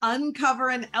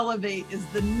Uncover and Elevate is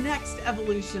the next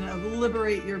evolution of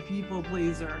Liberate Your People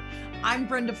Pleaser. I'm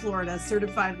Brenda Florida,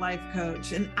 certified life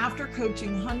coach, and after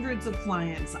coaching hundreds of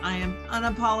clients, I am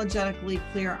unapologetically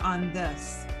clear on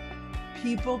this.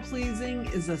 People pleasing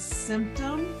is a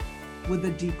symptom with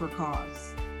a deeper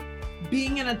cause.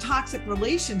 Being in a toxic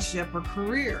relationship or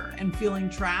career and feeling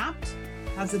trapped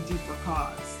has a deeper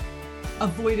cause.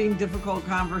 Avoiding difficult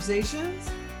conversations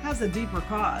has a deeper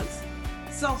cause.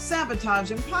 Self-sabotage,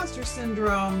 imposter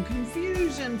syndrome,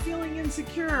 confusion, feeling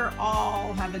insecure,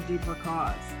 all have a deeper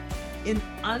cause. In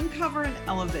Uncover and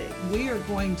Elevate, we are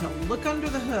going to look under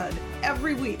the hood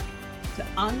every week to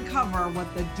uncover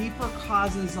what the deeper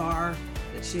causes are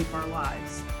that shape our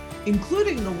lives,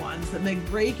 including the ones that make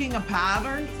breaking a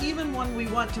pattern, even one we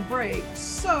want to break,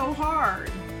 so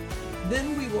hard.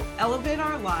 Then we will elevate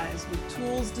our lives with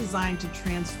tools designed to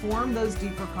transform those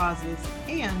deeper causes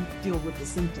and deal with the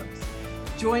symptoms.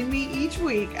 Join me each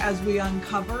week as we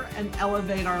uncover and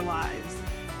elevate our lives.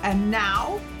 And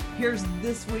now, here's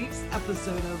this week's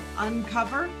episode of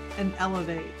Uncover and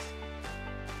Elevate.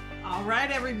 All right,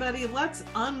 everybody, let's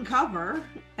uncover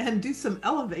and do some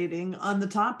elevating on the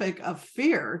topic of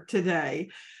fear today.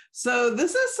 So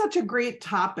this is such a great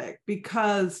topic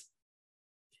because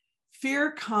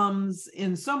fear comes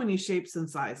in so many shapes and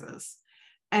sizes.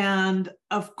 And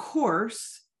of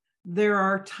course, there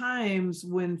are times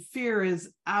when fear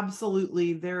is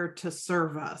absolutely there to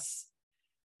serve us.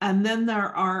 And then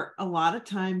there are a lot of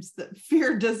times that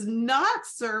fear does not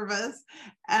serve us,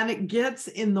 and it gets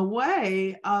in the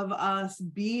way of us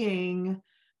being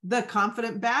the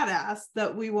confident badass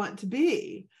that we want to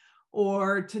be,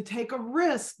 or to take a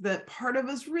risk that part of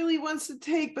us really wants to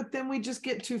take, but then we just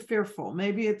get too fearful.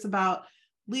 Maybe it's about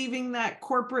leaving that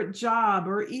corporate job,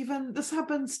 or even this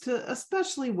happens to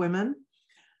especially women.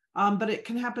 But it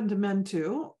can happen to men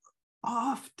too,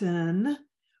 often,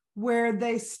 where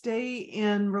they stay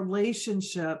in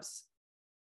relationships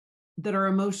that are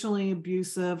emotionally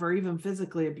abusive or even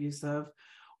physically abusive,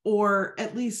 or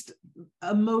at least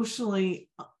emotionally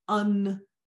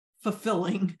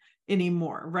unfulfilling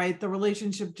anymore, right? The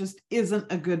relationship just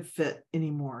isn't a good fit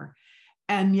anymore.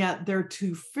 And yet they're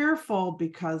too fearful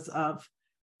because of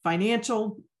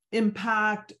financial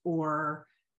impact or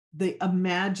the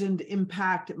imagined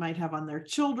impact it might have on their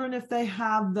children if they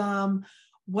have them,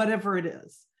 whatever it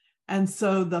is. And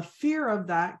so the fear of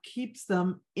that keeps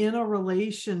them in a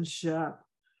relationship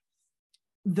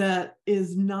that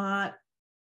is not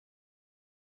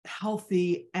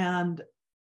healthy and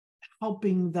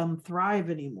helping them thrive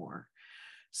anymore.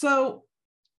 So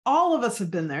all of us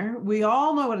have been there. We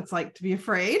all know what it's like to be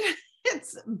afraid.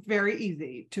 It's very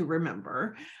easy to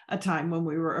remember a time when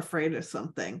we were afraid of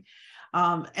something.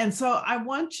 And so I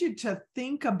want you to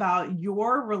think about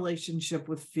your relationship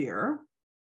with fear.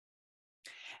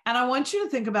 And I want you to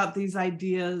think about these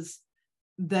ideas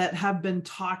that have been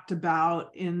talked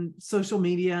about in social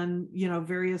media and,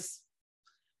 various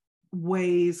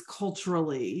ways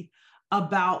culturally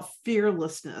about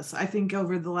fearlessness. I think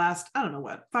over the last,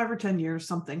 5 or 10 years,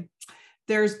 something,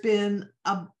 there's been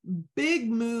a big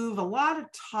move, a lot of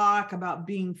talk about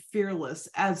being fearless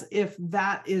as if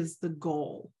that is the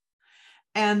goal.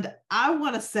 And I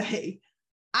want to say,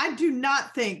 I do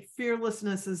not think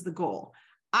fearlessness is the goal.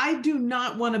 I do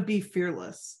not want to be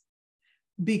fearless,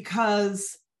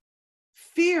 because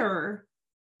fear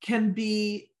can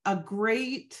be a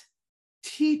great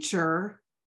teacher.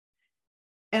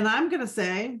 And I'm going to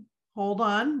say, hold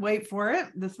on, wait for it.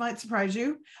 This might surprise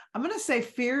you. I'm going to say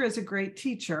fear is a great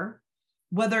teacher,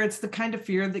 whether it's the kind of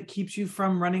fear that keeps you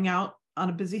from running out on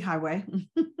a busy highway,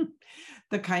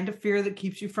 the kind of fear that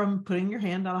keeps you from putting your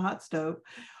hand on a hot stove,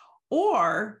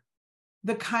 or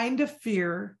the kind of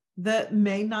fear that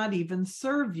may not even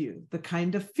serve you, the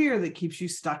kind of fear that keeps you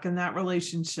stuck in that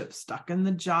relationship, stuck in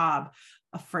the job,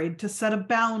 afraid to set a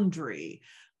boundary,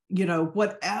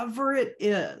 whatever it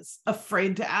is,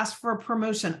 afraid to ask for a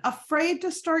promotion, afraid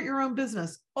to start your own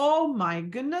business. Oh my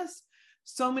goodness.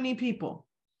 So many people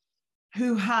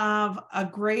who have a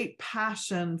great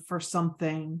passion for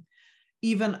something,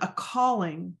 even a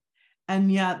calling,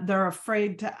 and yet they're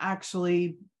afraid to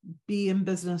actually be in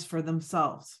business for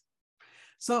themselves.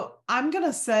 So I'm going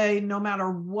to say, no matter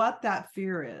what that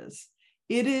fear is,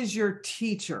 it is your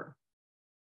teacher.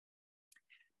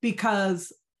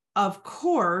 Because, of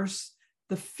course,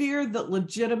 the fear that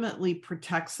legitimately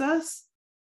protects us,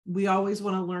 we always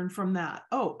want to learn from that.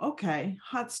 Oh, okay,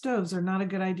 hot stoves are not a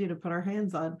good idea to put our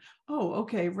hands on. Oh,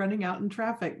 okay, running out in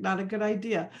traffic, not a good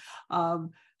idea.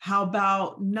 How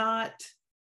about not,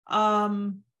 I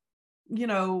don't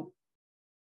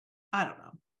know,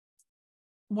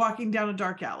 walking down a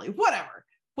dark alley,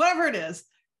 whatever it is,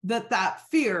 that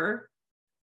fear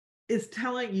is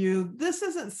telling you this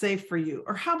isn't safe for you.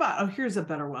 Or how about, here's a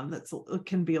better one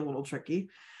can be a little tricky.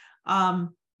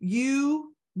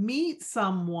 You meet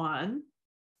someone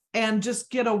and just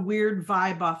get a weird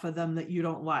vibe off of them that you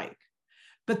don't like.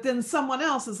 But then someone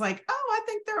else is like, oh, I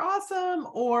think they're awesome.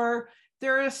 Or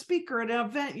they're a speaker at an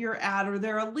event you're at, or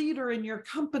they're a leader in your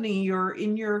company or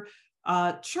in your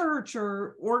church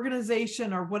or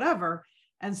organization or whatever.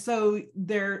 And so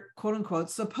they're, quote unquote,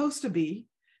 supposed to be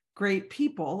great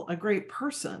people, a great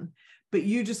person, but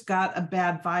you just got a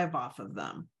bad vibe off of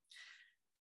them.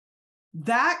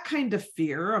 That kind of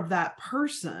fear of that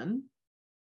person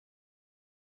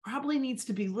probably needs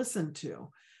to be listened to,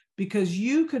 because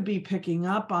you could be picking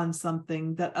up on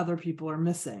something that other people are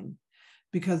missing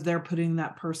because they're putting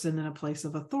that person in a place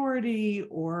of authority,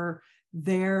 or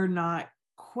they're not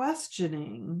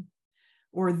questioning,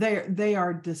 or they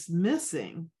are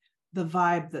dismissing the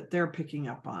vibe that they're picking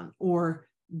up on, or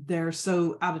they're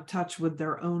so out of touch with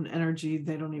their own energy,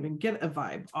 they don't even get a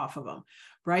vibe off of them,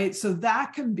 right? So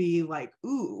that can be like,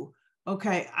 ooh,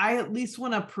 okay, I at least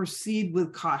want to proceed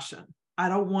with caution. I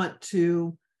don't want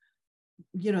to,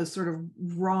 sort of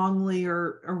wrongly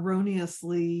or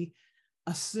erroneously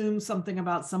assume something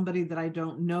about somebody that I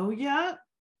don't know yet,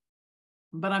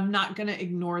 but I'm not going to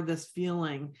ignore this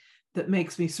feeling that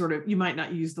makes me sort of, you might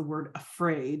not use the word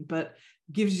afraid, but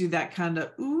gives you that kind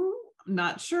of, ooh, I'm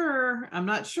not sure.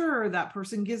 That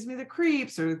person gives me the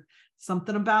creeps, or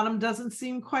something about them doesn't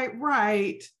seem quite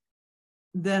right.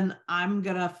 Then I'm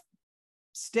going to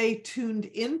stay tuned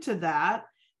into that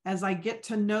as I get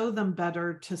to know them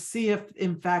better to see if,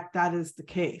 in fact, that is the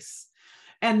case.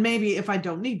 And maybe if I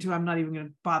don't need to, I'm not even going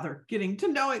to bother getting to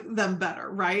know them better,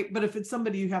 right? But if it's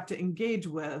somebody you have to engage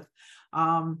with,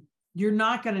 you're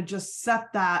not going to just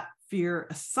set that fear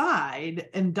aside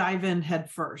and dive in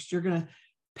head first. You're going to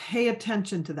pay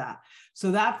attention to that.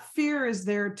 So that fear is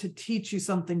there to teach you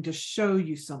something, to show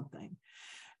you something.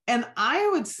 And I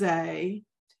would say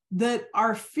that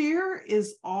our fear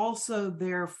is also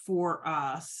there for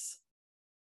us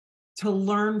to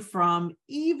learn from,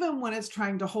 even when it's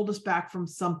trying to hold us back from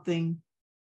something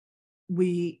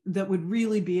that would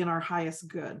really be in our highest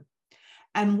good.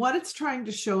 And what it's trying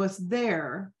to show us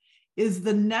there is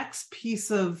the next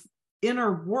piece of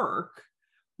inner work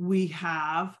we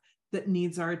have that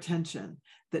needs our attention,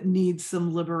 that needs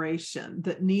some liberation,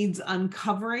 that needs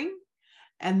uncovering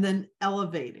and then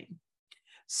elevating.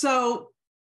 So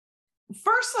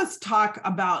first, let's talk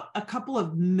about a couple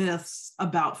of myths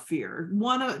about fear.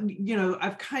 One,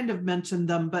 I've kind of mentioned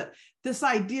them, but this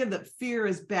idea that fear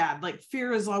is bad, like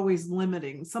fear is always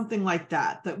limiting, something like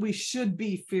that we should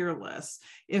be fearless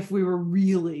if we were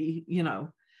really,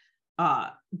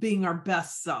 being our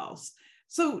best selves.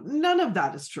 So none of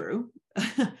that is true.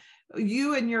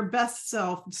 You and your best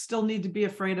self still need to be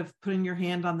afraid of putting your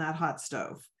hand on that hot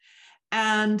stove.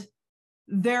 And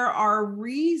there are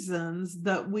reasons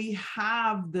that we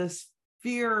have this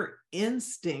fear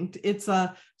instinct. It's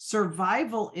a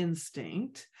survival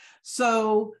instinct.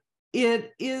 So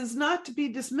it is not to be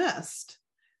dismissed.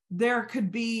 There could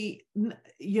be,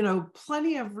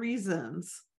 plenty of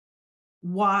reasons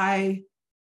why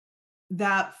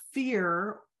that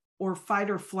fear or fight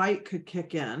or flight could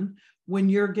kick in when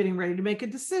you're getting ready to make a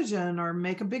decision or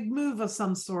make a big move of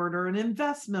some sort, or an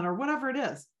investment, or whatever it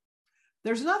is.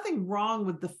 There's nothing wrong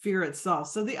with the fear itself.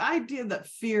 So the idea that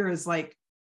fear is like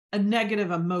a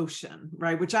negative emotion,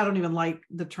 right? Which I don't even like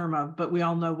the term of, but we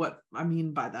all know what I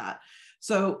mean by that.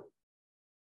 So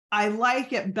I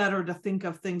like it better to think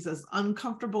of things as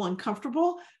uncomfortable and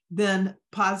comfortable than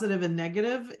positive and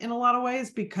negative in a lot of ways,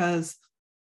 because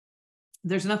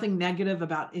there's nothing negative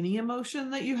about any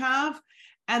emotion that you have.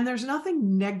 And there's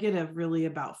nothing negative really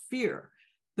about fear.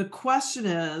 The question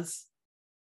is,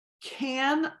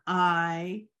 can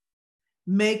I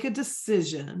make a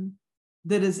decision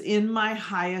that is in my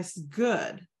highest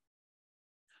good,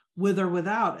 with or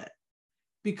without it?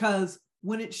 Because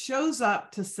when it shows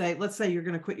up to say, let's say you're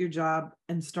going to quit your job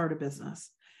and start a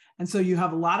business. And so you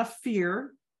have a lot of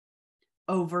fear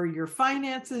over your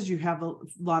finances. You have a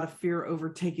lot of fear over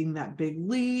taking that big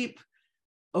leap,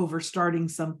 over starting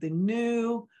something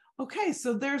new. Okay,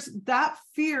 so there's that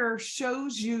fear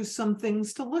shows you some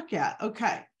things to look at.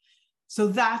 Okay, so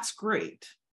that's great.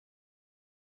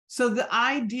 So the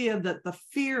idea that the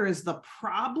fear is the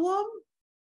problem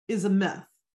is a myth.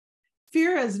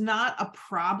 Fear is not a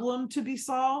problem to be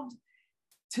solved.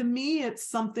 To me, it's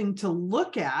something to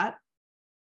look at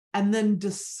and then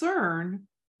discern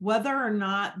whether or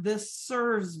not this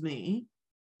serves me,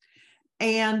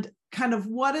 and kind of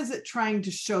what is it trying to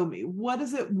show me? What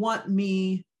does it want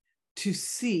me to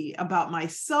see about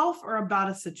myself or about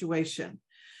a situation.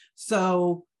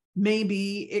 So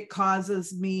maybe it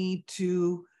causes me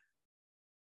to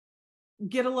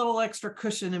get a little extra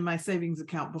cushion in my savings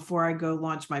account before I go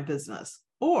launch my business.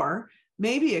 Or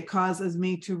maybe it causes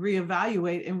me to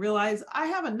reevaluate and realize I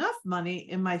have enough money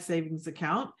in my savings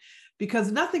account,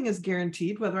 because nothing is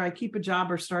guaranteed, whether I keep a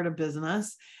job or start a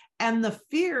business. And the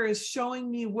fear is showing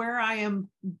me where I am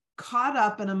caught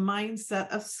up in a mindset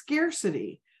of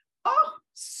scarcity. Oh,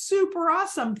 super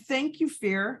awesome. Thank you,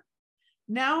 fear.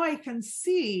 Now I can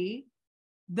see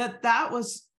that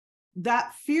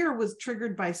that fear was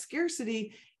triggered by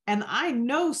scarcity. And I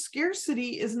know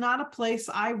scarcity is not a place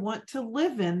I want to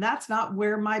live in. That's not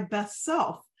where my best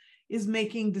self is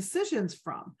making decisions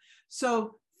from.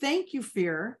 So thank you,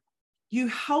 fear. You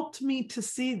helped me to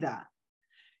see that.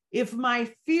 If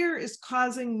my fear is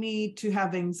causing me to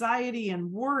have anxiety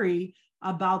and worry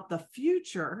about the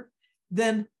future,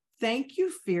 then thank you,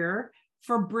 fear,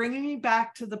 for bringing me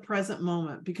back to the present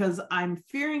moment, because I'm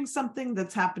fearing something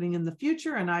that's happening in the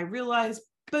future. And I realize,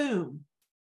 boom,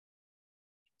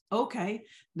 okay,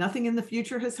 nothing in the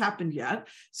future has happened yet.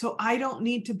 So I don't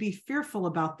need to be fearful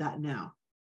about that now.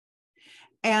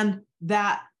 And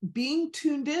that being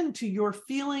tuned in to your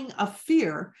feeling of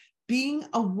fear, being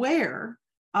aware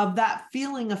of that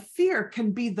feeling of fear,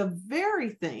 can be the very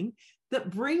thing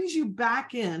that brings you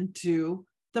back into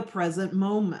the present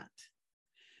moment.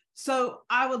 So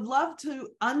I would love to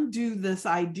undo this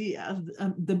idea,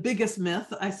 the biggest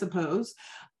myth, I suppose,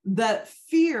 that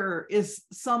fear is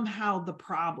somehow the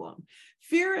problem.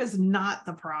 Fear is not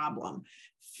the problem.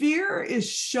 Fear is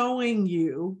showing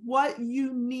you what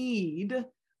you need,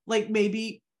 like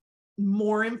maybe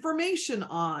more information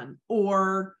on,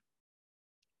 or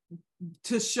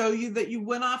to show you that you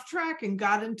went off track and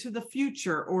got into the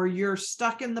future, or you're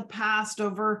stuck in the past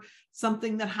over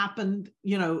something that happened,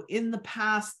 in the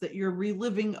past that you're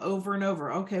reliving over and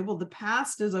over. Okay, well, the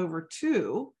past is over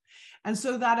too. And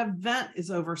so that event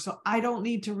is over. So I don't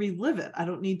need to relive it. I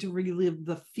don't need to relive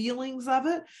the feelings of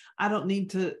it. I don't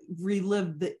need to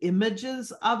relive the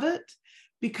images of it,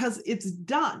 because it's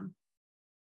done.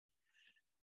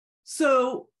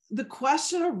 So the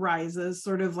question arises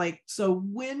sort of like, so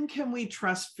when can we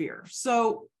trust fear?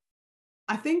 So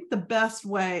I think the best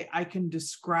way I can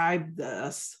describe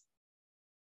this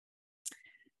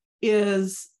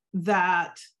is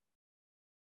that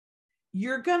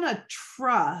you're going to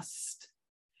trust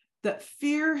that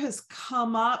fear has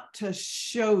come up to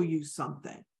show you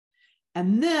something.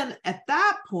 And then at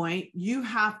that point, you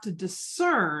have to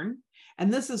discern.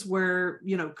 And this is where,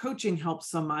 coaching helps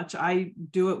so much. I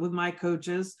do it with my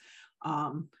coaches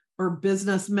or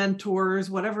business mentors,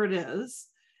 whatever it is.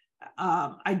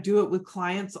 I do it with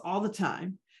clients all the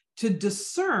time to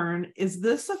discern, is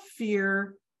this a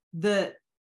fear that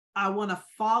I want to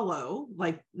follow,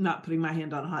 like not putting my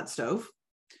hand on a hot stove,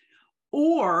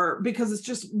 or because it's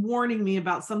just warning me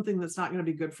about something that's not going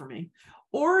to be good for me?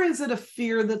 Or is it a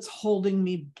fear that's holding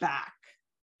me back?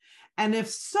 And if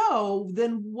so,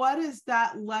 then what is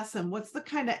that lesson? What's the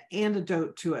kind of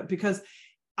antidote to it? Because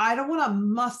I don't want to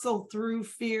muscle through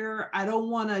fear. I don't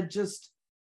want to just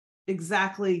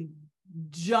exactly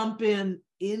jump in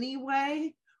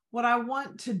anyway. What I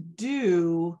want to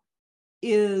do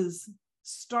is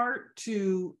start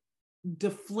to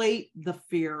deflate the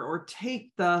fear, or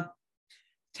take the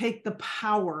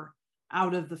power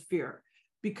out of the fear,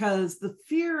 because the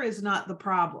fear is not the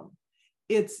problem.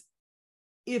 It's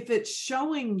if it's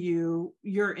showing you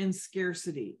you're in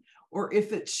scarcity, or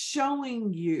if it's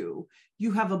showing you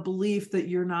you have a belief that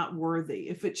you're not worthy,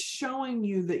 if it's showing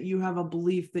you that you have a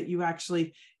belief that you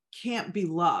actually can't be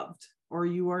loved, or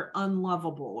you are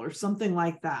unlovable, or something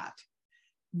like that,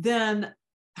 then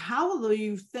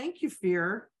hallelujah, thank you,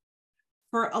 fear,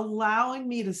 for allowing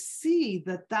me to see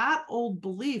that that old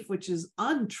belief, which is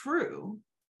untrue,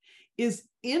 is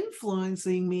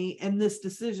influencing me in this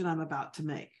decision I'm about to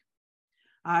make.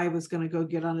 I was going to go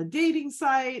get on a dating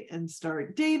site and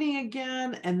start dating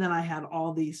again. And then I had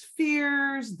all these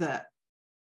fears that,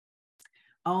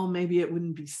 oh, maybe it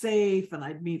wouldn't be safe, and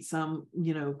I'd meet some,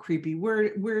 creepy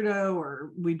weirdo,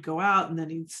 or we'd go out and then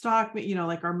he'd stalk me,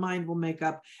 like our mind will make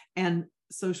up. And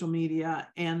social media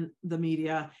and the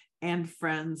media and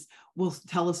friends will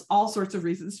tell us all sorts of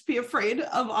reasons to be afraid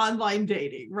of online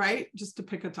dating, right? Just to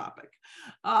pick a topic.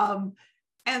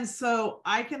 And so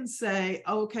I can say,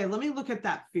 okay, let me look at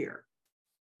that fear.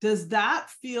 Does that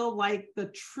feel like the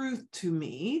truth to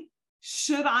me?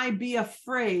 Should I be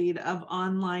afraid of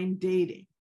online dating?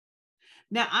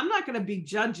 Now, I'm not going to be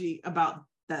judgy about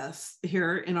this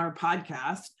here in our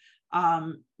podcast.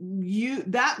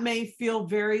 That may feel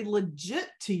very legit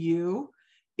to you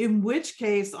in which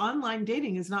case online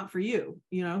dating is not for you.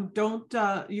 Don't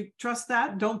you trust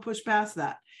that? Don't push past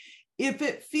that. If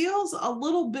it feels a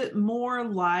little bit more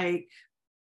like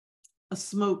a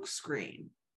smoke screen,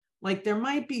 like there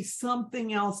might be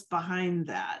something else behind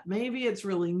that. Maybe it's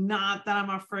really not that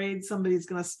I'm afraid somebody's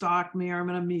going to stalk me, or I'm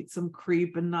going to meet some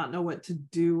creep and not know what to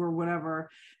do or whatever.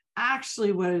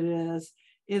 Actually, what it is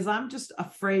I'm just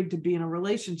afraid to be in a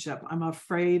relationship. I'm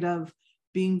afraid of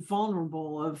being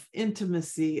vulnerable, of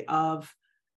intimacy, of,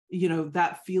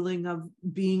 that feeling of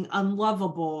being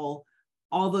unlovable,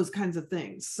 all those kinds of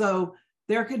things. So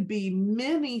there could be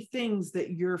many things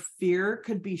that your fear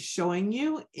could be showing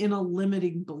you in a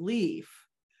limiting belief,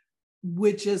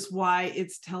 which is why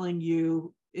it's telling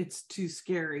you it's too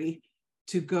scary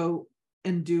to go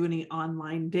and do any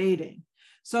online dating.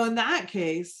 So in that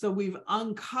case, so we've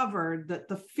uncovered that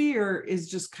the fear is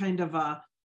just kind of a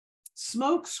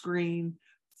smoke screen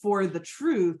for the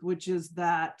truth, which is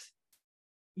that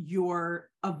you're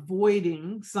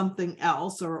avoiding something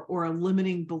else, or a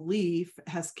limiting belief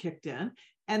has kicked in.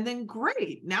 And then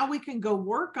great, now we can go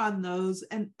work on those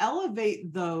and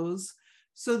elevate those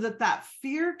so that that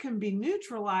fear can be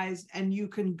neutralized, and you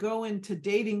can go into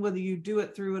dating, whether you do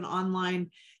it through an online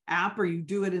app or you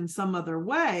do it in some other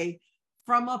way,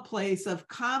 from a place of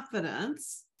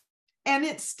confidence. And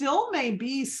it still may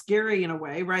be scary in a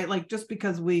way, right? Like, just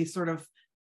because we sort of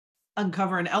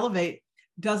uncover and elevate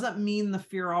doesn't mean the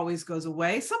fear always goes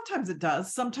away. Sometimes it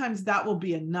does. Sometimes that will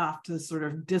be enough to sort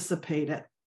of dissipate it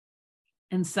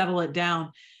and settle it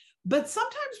down. But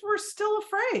sometimes we're still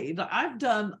afraid. I've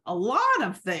done a lot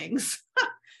of things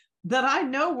that I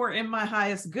know were in my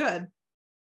highest good,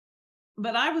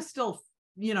 but I was still,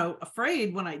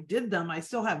 afraid when I did them. I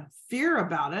still have fear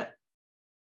about it,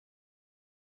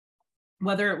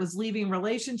 whether it was leaving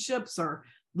relationships or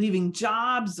leaving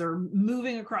jobs or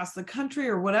moving across the country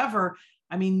or whatever.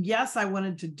 I mean, yes, I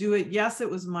wanted to do it. Yes, it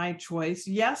was my choice.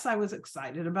 Yes, I was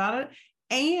excited about it.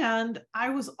 And I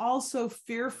was also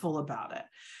fearful about it.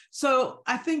 So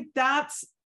I think that's,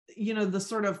 the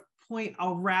sort of point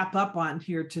I'll wrap up on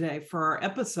here today for our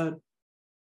episode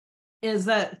is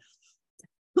that,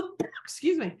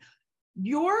 excuse me,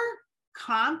 your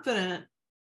confident,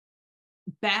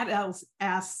 badass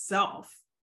self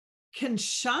can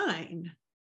shine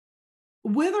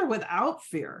with or without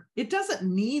fear. It doesn't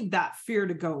need that fear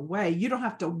to go away. You don't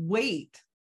have to wait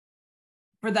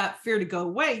for that fear to go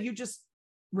away. You just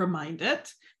remind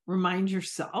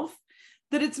yourself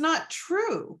that it's not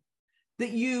true,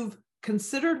 that you've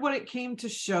considered what it came to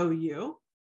show you,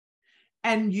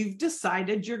 and you've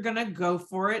decided you're going to go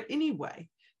for it anyway.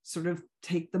 Sort of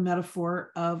take the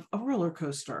metaphor of a roller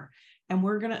coaster. And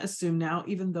we're going to assume now,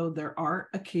 even though there are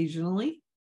occasionally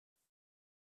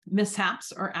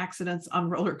mishaps or accidents on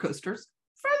roller coasters,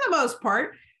 for the most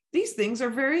part, these things are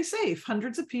very safe.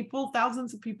 Hundreds of people,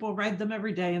 thousands of people ride them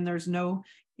every day, and there's no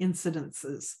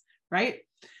incidences, right?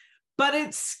 But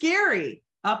it's scary.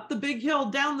 Up the big hill,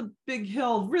 down the big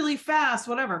hill, really fast,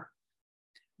 whatever.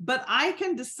 But I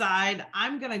can decide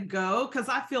I'm going to go because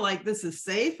I feel like this is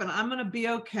safe and I'm going to be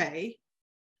okay.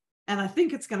 And I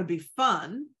think it's going to be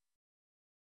fun,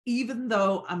 even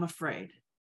though I'm afraid.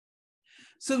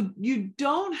 So you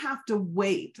don't have to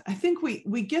wait. I think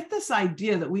we get this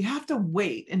idea that we have to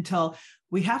wait until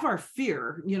we have our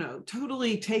fear,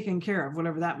 totally taken care of,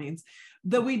 whatever that means,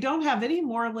 that we don't have any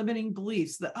more limiting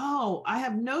beliefs, that, oh, I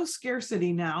have no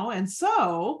scarcity now, and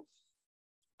so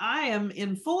I am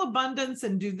in full abundance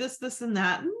and do this, this, and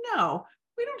that. No,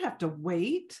 we don't have to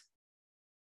wait.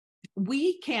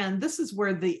 We can, this is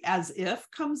where the as if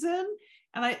comes in.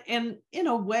 And in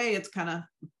a way, it's kind of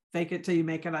fake it till you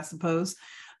make it, I suppose.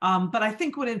 But I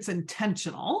think when it's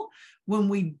intentional, when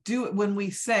we do it, when we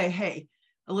say, hey,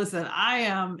 listen, I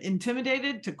am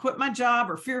intimidated to quit my job,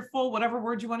 or fearful, whatever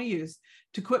word you want to use,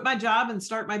 to quit my job and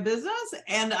start my business.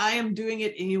 And I am doing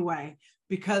it anyway,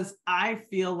 because I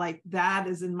feel like that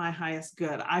is in my highest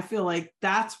good. I feel like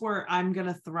that's where I'm going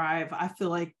to thrive. I feel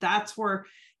like that's where,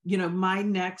 my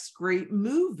next great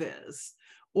move is,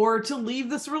 or to leave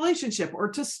this relationship, or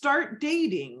to start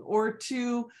dating, or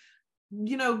to,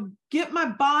 get my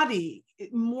body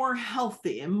more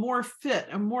healthy and more fit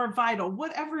and more vital,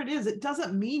 whatever it is. It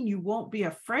doesn't mean you won't be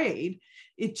afraid.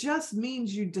 It just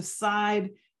means you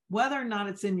decide whether or not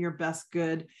it's in your best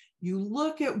good. You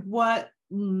look at what,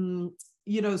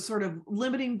 sort of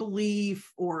limiting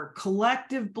belief or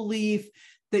collective belief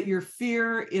that your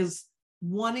fear is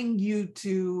wanting you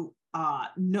to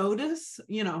notice.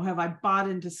 Have I bought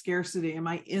into scarcity? Am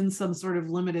I in some sort of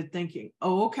limited thinking?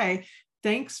 Oh, okay.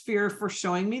 Thanks, fear, for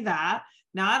showing me that.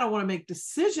 Now, I don't want to make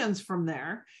decisions from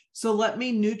there. So let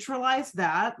me neutralize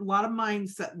that. A lot of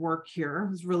mindset work here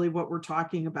is really what we're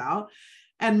talking about,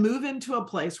 and move into a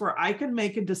place where I can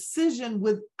make a decision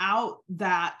without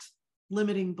that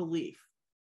limiting belief.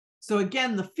 So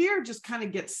again, the fear just kind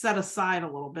of gets set aside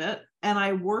a little bit, and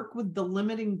I work with the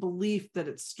limiting belief that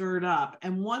it stirred up.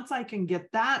 And once I can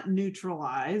get that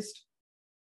neutralized,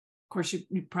 of course,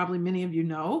 you probably, many of you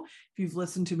know, if you've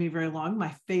listened to me very long,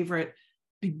 my favorite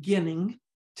beginning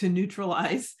to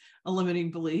neutralize a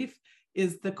limiting belief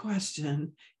is the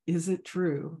question, is it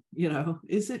true?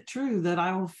 Is it true that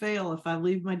I will fail if I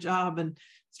leave my job and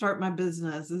start my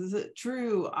business? Is it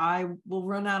true I will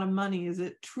run out of money? Is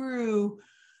it true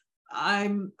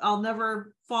I'll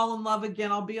never fall in love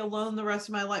again? I'll be alone the rest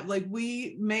of my life. Like,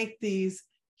 we make these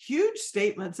huge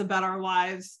statements about our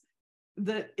lives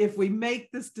that if we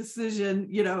make this decision,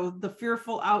 the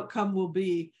fearful outcome will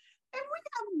be, and we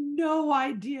have no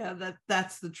idea that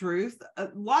that's the truth.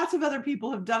 Lots of other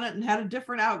people have done it and had a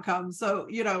different outcome. So,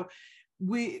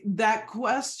 that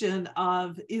question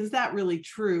of, is that really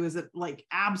true? Is it like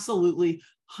absolutely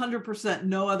 100%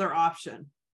 no other option?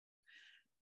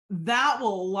 That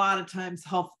will a lot of times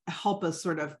help us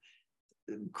sort of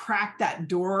crack that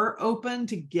door open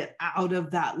to get out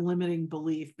of that limiting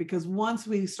belief. Because once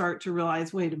we start to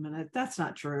realize, wait a minute, that's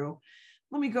not true.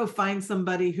 Let me go find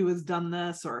somebody who has done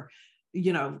this, or,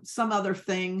 some other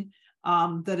thing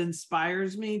that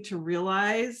inspires me to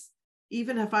realize,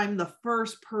 even if I'm the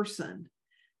first person,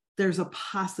 there's a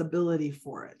possibility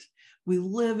for it. We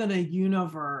live in a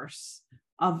universe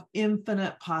of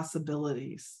infinite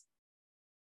possibilities.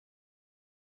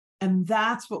 And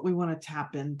that's what we want to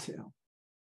tap into.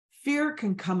 Fear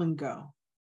can come and go.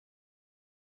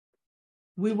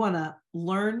 We want to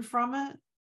learn from it,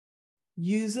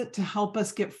 use it to help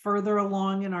us get further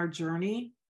along in our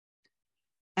journey,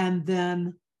 and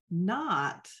then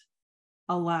not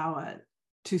allow it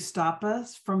to stop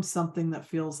us from something that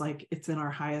feels like it's in our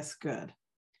highest good.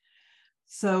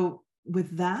 So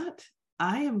with that,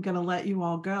 I am going to let you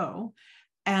all go.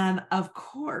 And of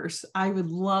course, I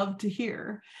would love to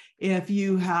hear if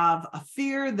you have a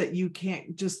fear that you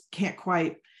can't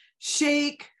quite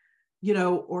shake,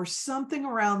 or something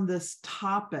around this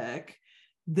topic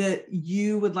that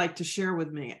you would like to share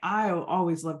with me. I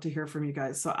always love to hear from you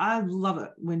guys. So I love it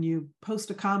when you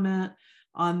post a comment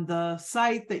on the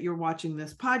site that you're watching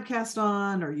this podcast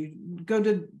on, or you go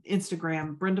to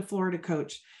Instagram, Brenda Florida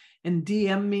Coach, and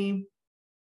DM me.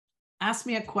 Ask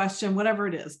me a question, whatever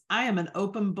it is. I am an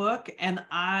open book, and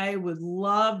I would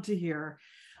love to hear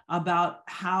about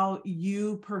how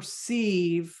you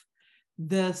perceive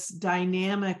this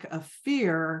dynamic of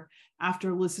fear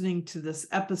after listening to this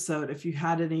episode. If you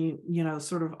had any,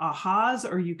 sort of ahas,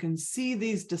 or you can see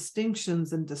these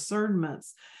distinctions and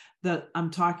discernments that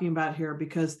I'm talking about here,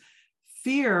 because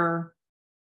fear,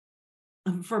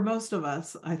 for most of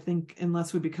us, I think,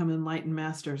 unless we become enlightened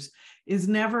masters, is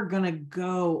never going to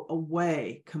go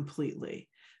away completely.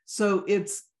 So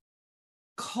it's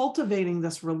cultivating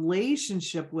this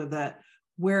relationship with it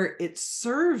where it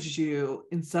serves you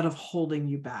instead of holding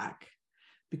you back,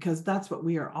 because that's what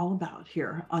we are all about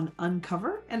here on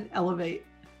Uncover and Elevate.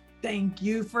 Thank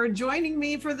you for joining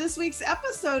me for this week's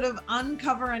episode of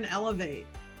Uncover and Elevate.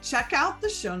 Check out the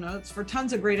show notes for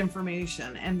tons of great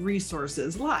information and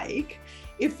resources, like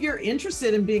if you're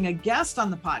interested in being a guest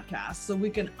on the podcast so we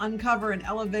can uncover and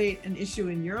elevate an issue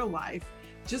in your life,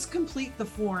 just complete the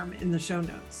form in the show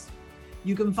notes.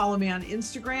 You can follow me on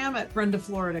Instagram at Brenda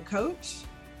Florida Coach.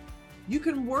 You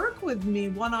can work with me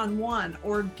one-on-one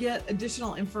or get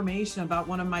additional information about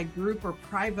one of my group or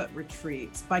private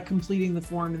retreats by completing the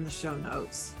form in the show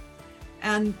notes.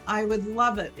 And I would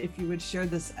love it if you would share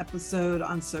this episode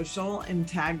on social and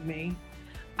tag me.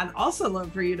 I'd also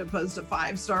love for you to post a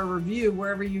 5-star review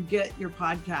wherever you get your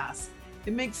podcasts.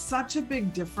 It makes such a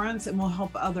big difference and will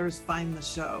help others find the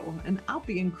show, and I'll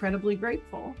be incredibly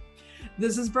grateful.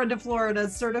 This is Brenda Florida,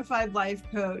 Certified Life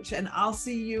Coach, and I'll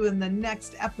see you in the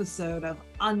next episode of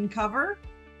Uncover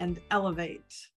and Elevate.